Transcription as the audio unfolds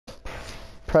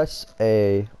press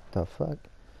A. The fuck?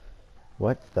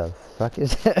 What the fuck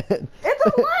is that? It's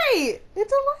a light!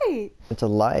 It's a light! It's a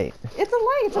light. It's a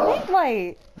light! It's a night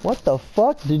light! What the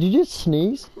fuck? Did you just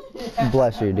sneeze? Yeah.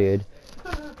 Bless you, dude.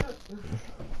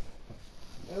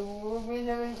 I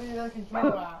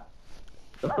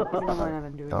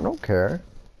don't care.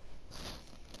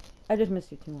 I just missed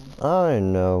you too much. I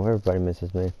know. Everybody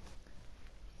misses me.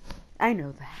 I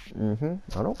know that.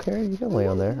 I don't care. You can lay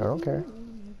on there. I don't care.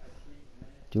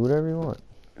 Do whatever you want.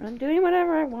 I'm doing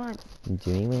whatever I want.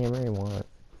 Doing whatever you want.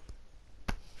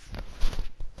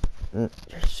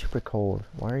 You're super cold.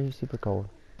 Why are you super cold?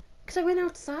 Because I went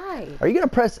outside. Are you gonna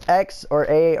press X or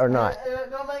A or not?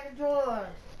 No, my controller.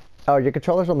 Oh, your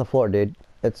controller's on the floor, dude.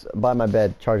 It's by my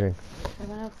bed, charging. I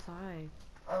went outside.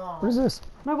 Oh. What is this?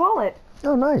 My wallet.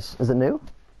 Oh, nice. Is it new?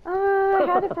 I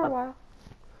had it for a while.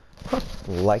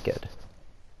 Like it.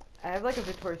 I have like a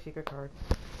Victoria's Secret card.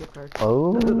 Gift card.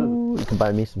 Oh, you can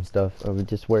buy me some stuff. I would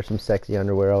just wear some sexy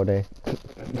underwear all day.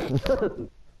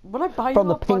 What I buy From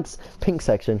you the pink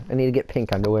section. I need to get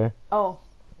pink underwear. Oh,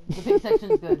 the pink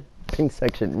section's good. Pink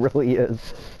section really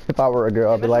is. If I were a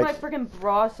girl, I'd be like. my freaking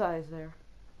bra size there.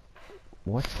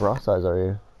 What bra size are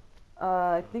you?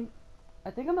 I think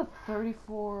I'm a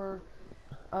 34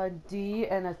 D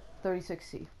and a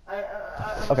 36C.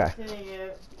 Okay.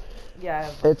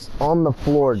 Yeah. It's on the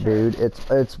floor, dude.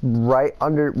 It's right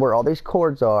under where all these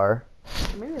cords are.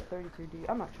 Maybe a 32D.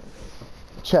 I'm not sure.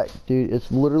 Check, dude.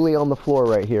 It's literally on the floor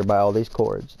right here by all these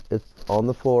cords. It's on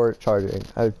the floor charging.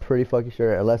 I'm pretty fucking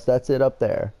sure, unless that's it up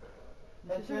there.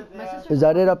 Is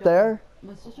that it up there?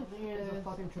 My sister is a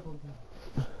fucking triple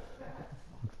D.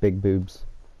 Big boobs.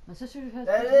 My sister has.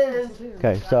 That is.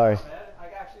 Okay, sorry.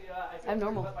 I'm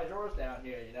normal. Let my drawers down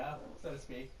here, you know, so to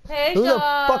speak. Hey, Who Sean. the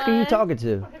fuck are you talking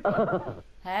to?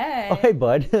 Hey. Oh, hey,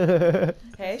 bud.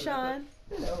 Hey, Sean.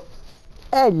 Hello.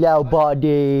 Hello,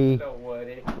 buddy. Hello,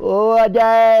 Woody.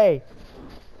 Woody.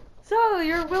 So,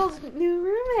 you're Will's new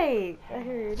roommate, I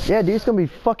heard. Yeah, dude, it's gonna be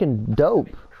fucking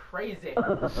dope. Crazy. It's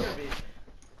gonna be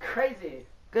crazy.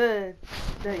 Good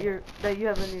that you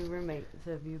have a new roommate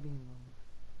instead of you being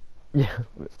one. Yeah.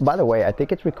 By the way, I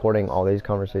think it's recording all these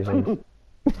conversations.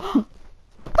 Fuck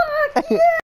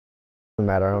yeah! Doesn't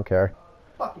matter. I don't care.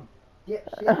 Fucking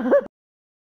dipshit.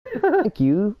 Thank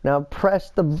you. Now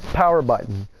press the power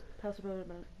button. Pass it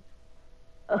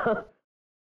over.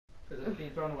 Is it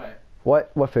being thrown away?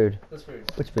 What? What food? This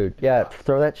food. Which food? Yeah,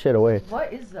 throw that shit away.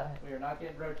 What is that? We are not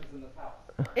getting roaches in this house.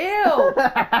 Ew!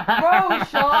 Bro,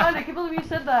 Sean, I can't believe you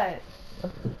said that.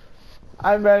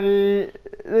 I'm ready.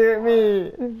 Look at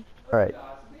me. Alright.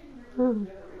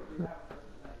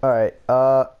 Alright,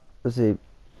 let's see.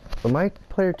 Am I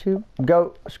player 2?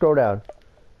 Go, scroll down.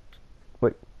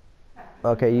 Wait.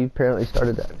 Okay, you apparently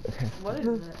started that. Okay. What is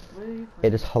it? What are you playing?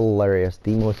 It is hilarious.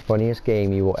 The most funniest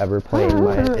game you will ever play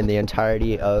in the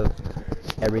entirety of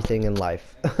everything in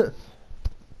life.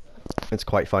 It's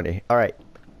quite funny. Alright.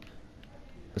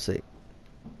 Let's see.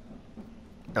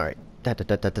 Alright. Da da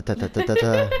da da da da da da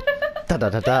da da da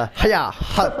da da. Hiya!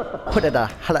 Put it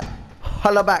hala.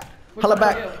 Holla back. Holla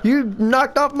back. You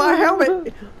knocked off my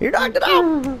helmet. You knocked it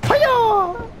off.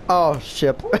 Hiya! Oh,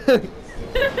 ship.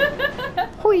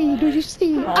 Hui, did you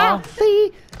see? I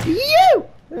see you!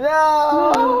 No!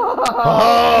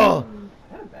 Oh!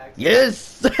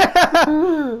 Yes!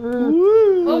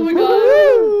 Oh my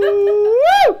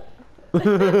god!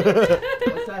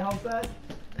 What's that, homestead?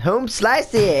 Home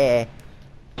slicey!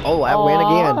 Oh, I win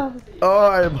again. Oh,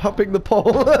 I'm hopping the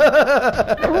pole.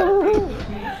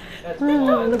 That's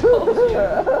fun.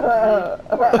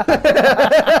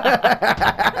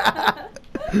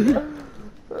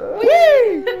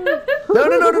 No,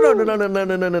 no, no, no, no, no, no, no,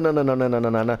 no, no, no, no, no, no, no, no,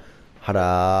 no, no.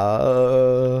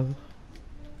 Hada.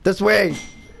 This way.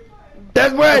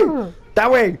 This way. That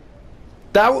way.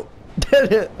 That.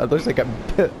 It looks like I'm.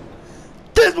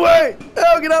 This way.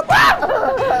 Oh, get up.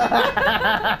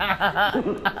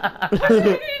 What are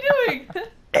you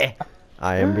doing?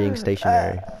 I am being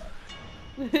stationary.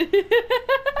 This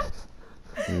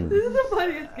is the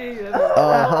funniest game ever.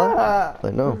 Uh-huh. I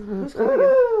know. Who's calling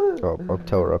you? Oh, I'll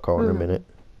tell her I'll call in a minute.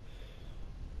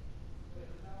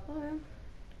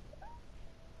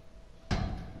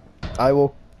 I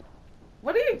will.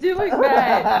 What are you doing,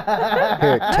 Matt?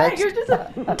 Here, Matt, text. you're just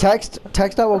a... Text.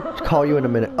 I will call you in a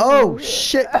minute. Oh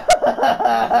shit!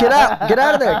 Get out! Get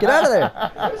out of there! Get out of there!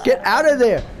 Get out of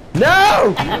there!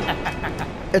 No!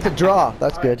 It's a draw.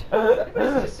 That's good. Is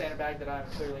this a sandbag that I'm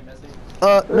clearly missing?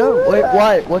 No. Wait.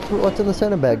 Why? What's in the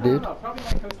sandbag, dude? No, probably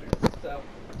my coasters. So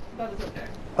that is okay.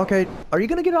 Okay. Are you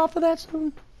gonna get off of that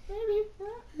soon? Maybe.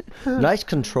 Nice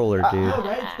controller, dude. Oh,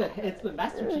 right, it's the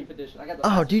Master Chief edition. I got the Oh,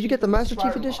 Master did you get the with Master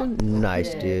Chief Spider edition? Lock.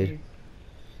 Nice, Yay. dude.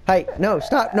 Hey, no,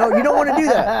 stop. No, you don't want to do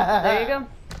that. There you go.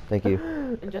 Thank you.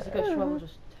 And Jessica's trouble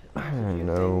just. I don't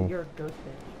know. You're a ghost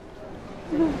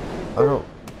bitch. I don't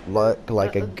look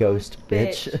like a A ghost ghost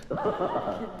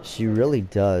bitch. She really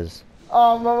does.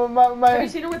 Have you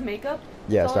seen her with makeup?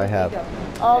 Yes, Saw her I with have. makeup.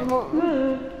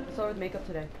 Saw her with makeup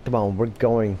today. Come on, we're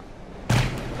going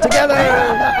together. Yay!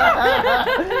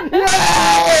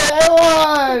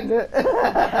 I won!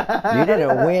 You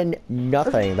didn't win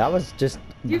nothing. That was just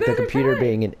You the guys are computer tied.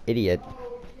 being an idiot.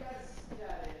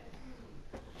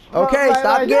 Okay, My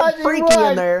stop getting daddy freaky won.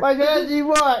 in there. My daddy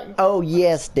won. Oh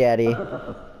yes, Daddy.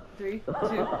 3, 2,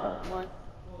 1.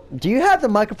 Do you have the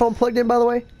microphone plugged in, by the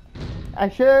way? I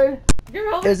should. You're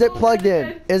always Is it so plugged in?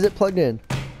 good. Is it plugged in?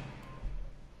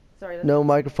 Sorry. That's No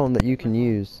microphone that you can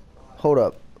use. Hold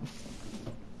up.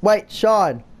 Wait,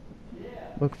 Sean.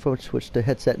 Microphone switch to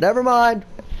headset. Never mind.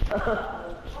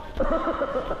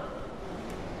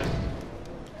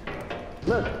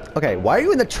 Okay, why are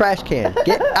you in the trash can?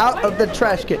 Get out of the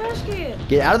trash can. Trash can.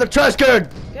 Get out of the trash can.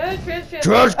 Go trash can.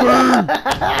 Trash can.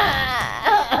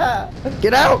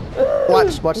 Get out.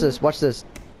 Watch this. Watch this.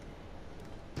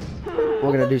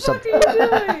 We're gonna do something. What are you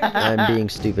doing? I'm being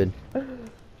stupid.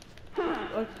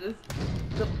 Watch this.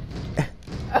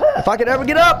 If I could ever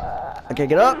get up. I can't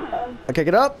get up. I can't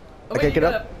get up. Oh, I wait, can't you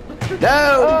get got up.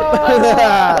 No!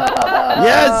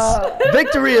 Yes!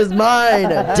 Victory is mine!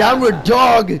 Downward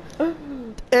dog!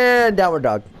 And downward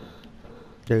dog.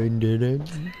 Dun, dun, dun.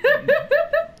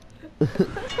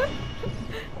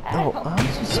 Oh, I'm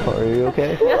so sorry,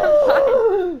 okay?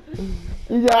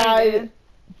 You died.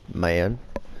 Man.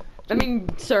 I mean,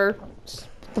 sir.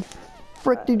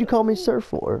 Frick did you call me sir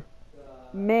for?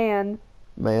 Man.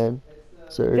 Man.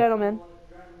 Sir. Gentleman.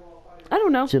 I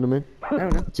don't know. Gentlemen. I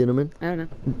don't know. Gentlemen. I don't know.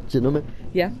 Gentlemen.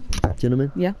 Yeah.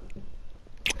 Gentlemen. Yeah.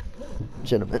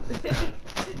 Gentlemen.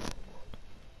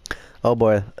 Oh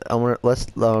boy. Oh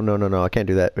no, I can't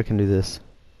do that. We can do this.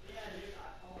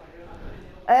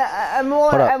 I'm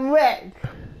Hold up. I'm wet.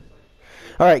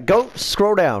 Alright, go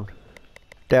scroll down.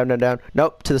 Down, down, down.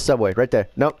 Nope, to the subway. Right there.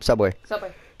 Nope, subway.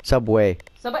 Subway. Subway.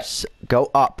 Subway. Go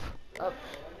up. Up.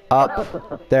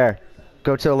 Up. There.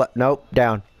 Go to the left. Nope,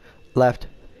 down. Left.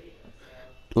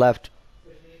 Left.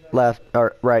 Left.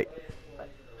 Or right.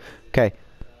 Okay.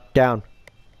 Down.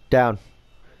 Down.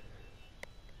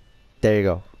 There you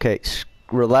go. Okay.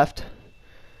 Left.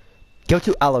 Go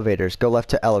to elevators. Go left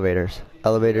to elevators.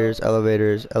 Elevators,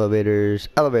 elevators, elevators,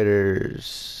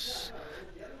 elevators.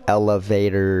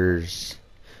 Elevators.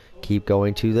 Keep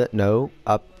going to the... No.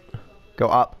 Up. Go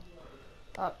up.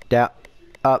 Up. Down.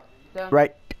 Up. Down.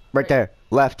 Right. Right Right. there.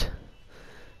 Left.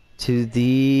 To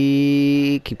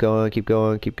the... Keep going, keep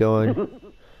going, keep going.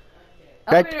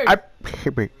 Right.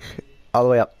 Elevators. All the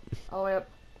way up. All the way up.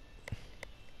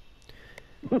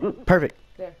 Perfect.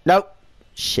 There. Nope.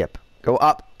 Ship. Go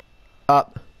up.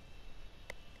 Up.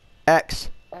 X.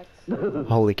 X.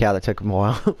 Holy cow, that took him a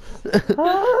while.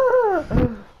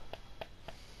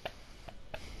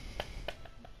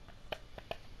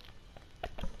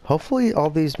 Hopefully all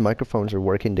these microphones are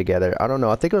working together. I don't know.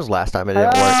 I think it was last time it didn't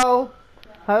work. Hello.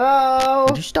 Hello.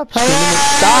 Would you stop screaming?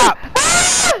 Stop!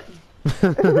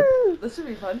 This should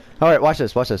be fun. Alright, watch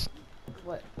this. Watch this.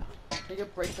 What? You can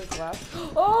break the glass.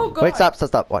 Oh god. Wait, stop, stop,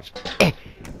 stop. Watch.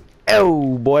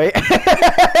 Oh, boy.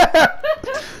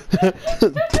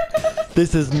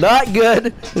 This is not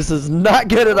good. This is not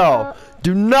good at all.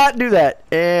 Do not do that.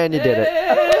 And you did it.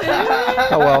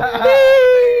 Oh, well.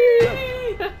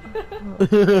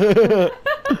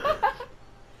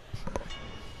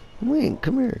 Wait,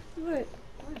 come here. What?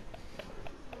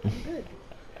 I'm good.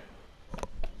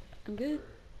 I'm good.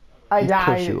 I Of course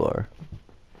died. you are.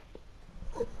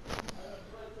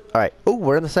 Alright. Oh,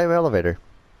 we're in the same elevator.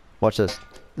 Watch this.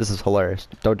 This is hilarious.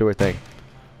 Don't do a thing.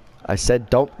 I said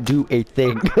don't do a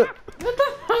thing.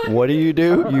 What do?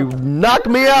 You knock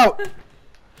me out!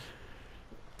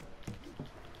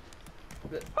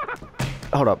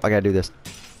 Hold up, I gotta do this.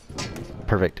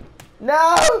 Perfect.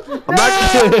 No. I'm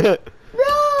not.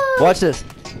 No. Watch this.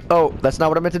 Oh, that's not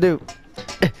what I meant to do.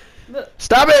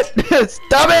 Stop it!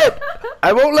 Stop it!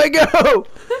 I won't let go!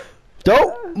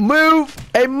 Don't move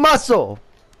a muscle!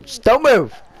 Just don't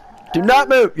move! Do not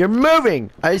move! You're moving!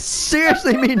 I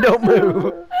seriously mean don't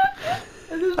move!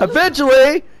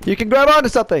 Eventually, you can grab onto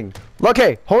something.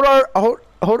 Okay, hold on, hold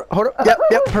on. Yep,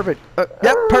 perfect.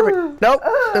 Yep, perfect. Nope,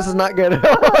 this is not good.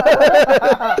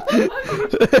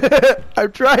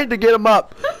 I'm trying to get him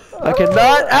up. I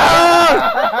cannot.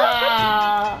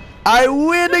 Ah! I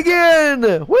win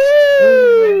again!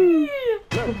 Woo!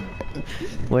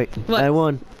 Wait, What? I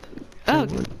won. Oh,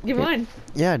 you won.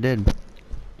 Yeah, I did.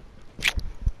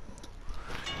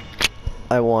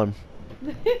 I won.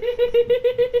 That's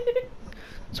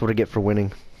what I get for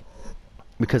winning.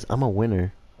 Because I'm a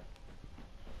winner.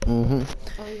 Oh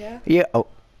yeah. Yeah. Oh,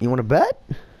 you want to bet?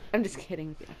 I'm just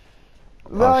kidding.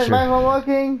 Really, sure. my phone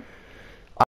working?